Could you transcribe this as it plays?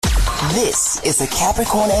This is a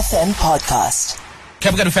Capricorn FM podcast.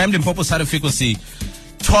 Capricorn FM, Limpopo Side of Frequency,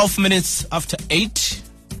 12 minutes after 8.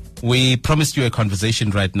 We promised you a conversation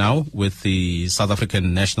right now with the South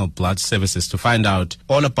African National Blood Services to find out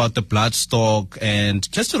all about the blood stock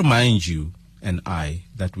and just to remind you and I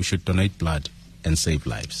that we should donate blood and save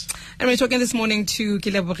lives. And we're talking this morning to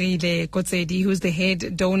Kileburile Kotsedi, who's the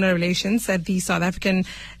head donor relations at the South African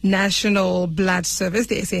National Blood Service,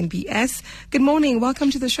 the SANBS. Good morning.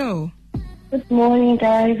 Welcome to the show. Good morning,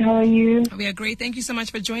 guys. How are you? We are great. Thank you so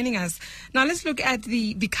much for joining us. Now, let's look at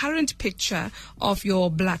the current picture of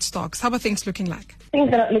your blood stocks. How are things looking like? Things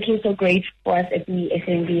are not looking so great for us at the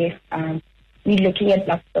SANBS. We're looking at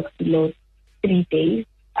blood stocks below 3 days.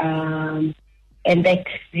 And that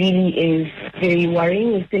really is very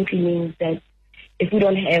worrying. It simply means that if we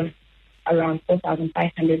don't have around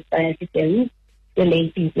 4,500 South Africans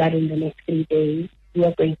donating blood in the next 3 days, we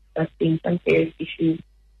are going to start seeing some serious issues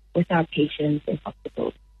with our patients in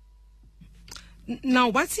hospitals. Now,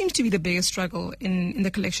 what seems to be the biggest struggle in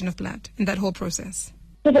the collection of blood, in that whole process?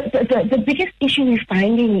 So the biggest issue we're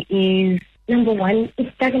finding is, number one,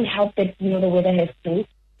 it doesn't help that, the weather has changed.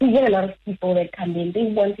 We get a lot of people that come in. They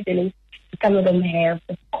want to donate. Some of them have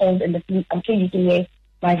the cold and the flu. I'm sure you can hear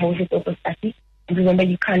my voice is also stuffy. And remember,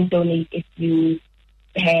 you can't donate if you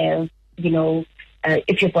have,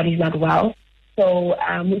 if your body's not well. So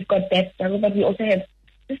we've got that struggle, but we also have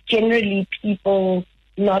just generally people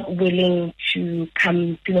not willing to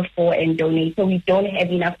come to the fore and donate. So we don't have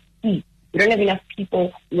enough seats. We don't have enough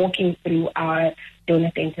people walking through our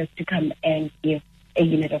donor centers to come and give a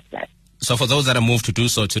unit of blood. So for those that are moved to do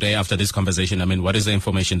so today after this conversation, what is the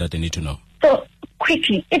information that they need to know? So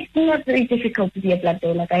quickly, it's not very difficult to be a blood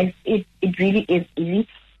donor, guys. It really is easy.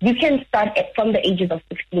 You can start from the ages of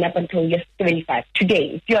 16 up until you're 75.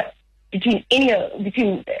 Today, if you're between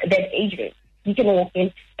that age range, you can walk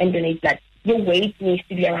in and donate blood. Your weight needs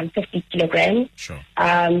to be around 50 kilograms. Sure.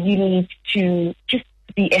 You need to just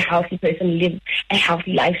be a healthy person, live a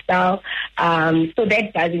healthy lifestyle. So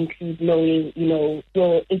that does include knowing, your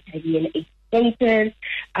HIV and AIDS status.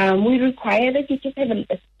 We require that you just have a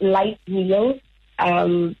light meal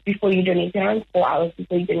before you donate, around 4 hours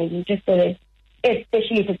before you donate, just so that,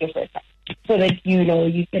 especially if it's your first time, so that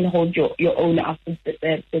you can hold your own after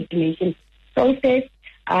the donation process.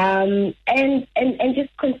 And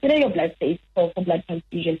just consider your blood safe for blood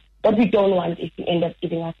transfusion. What we don't want is to end up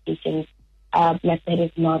giving our patients blood that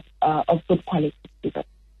is not of good quality.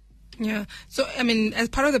 Yeah. So, as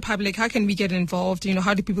part of the public, how can we get involved?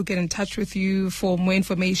 How do people get in touch with you for more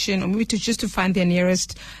information, or maybe just to find their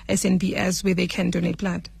nearest SNBS where they can donate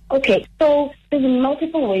blood? Okay. So there's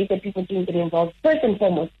multiple ways that people can get involved. First and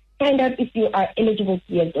foremost, find out if you are eligible to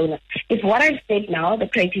be a donor. If what I've said now, the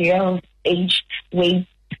criteria of age, weight,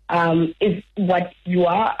 is what you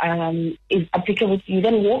are, is applicable to you,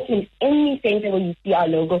 then walk in any center where you see our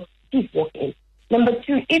logo. Please walk in. Number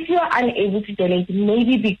two, if you are unable to donate,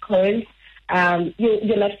 maybe because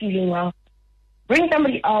you're not feeling well, bring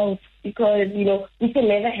somebody else, because we can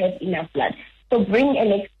never have enough blood. So bring a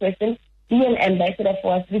next person, be an ambassador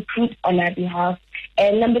for us, recruit on our behalf.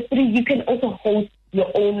 And number three, you can also host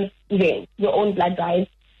your own event, your own blood drive.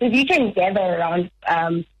 So if you can gather around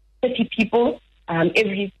 30 people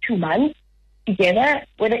every 2 months together,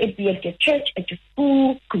 whether it be at your church, at your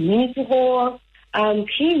school, community hall,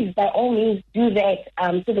 please, by all means, do that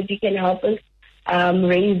so that you can help us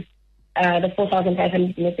raise the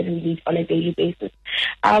 4,500 units that we need on a daily basis.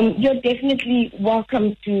 You're definitely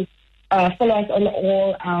welcome to follow us on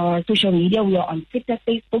all our social media. We are on Twitter,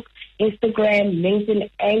 Facebook, Instagram, LinkedIn,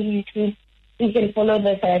 and YouTube. You can follow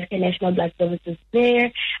the South African National Blood Services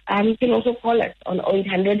there. You can also call us on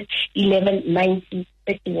 0800 11 90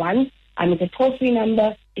 31. It's a toll-free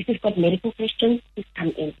number. If you've got medical questions, please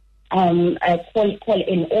come in. Call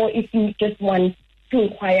in, or if you just want to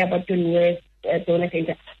inquire about your nearest donor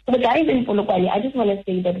center. For the guys in Polokwane, I just want to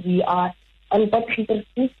say that we are on Bob Street,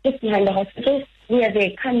 just behind the hospital. We are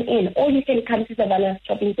there. Come in, or you can come to Savannah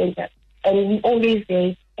Shopping Center, and we always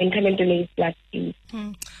there and come and donate blood to you.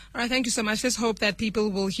 All right, thank you so much. Let's hope that people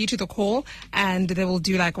will heed to the call and they will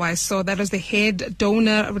do likewise. So that was the head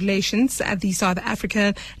donor relations at the South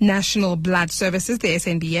African National Blood Services, the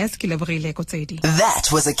SANBS, Kileburile Kotsedi. That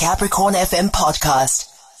was a Capricorn FM podcast.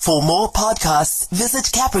 For more podcasts, visit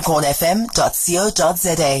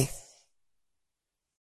capricornfm.co.za.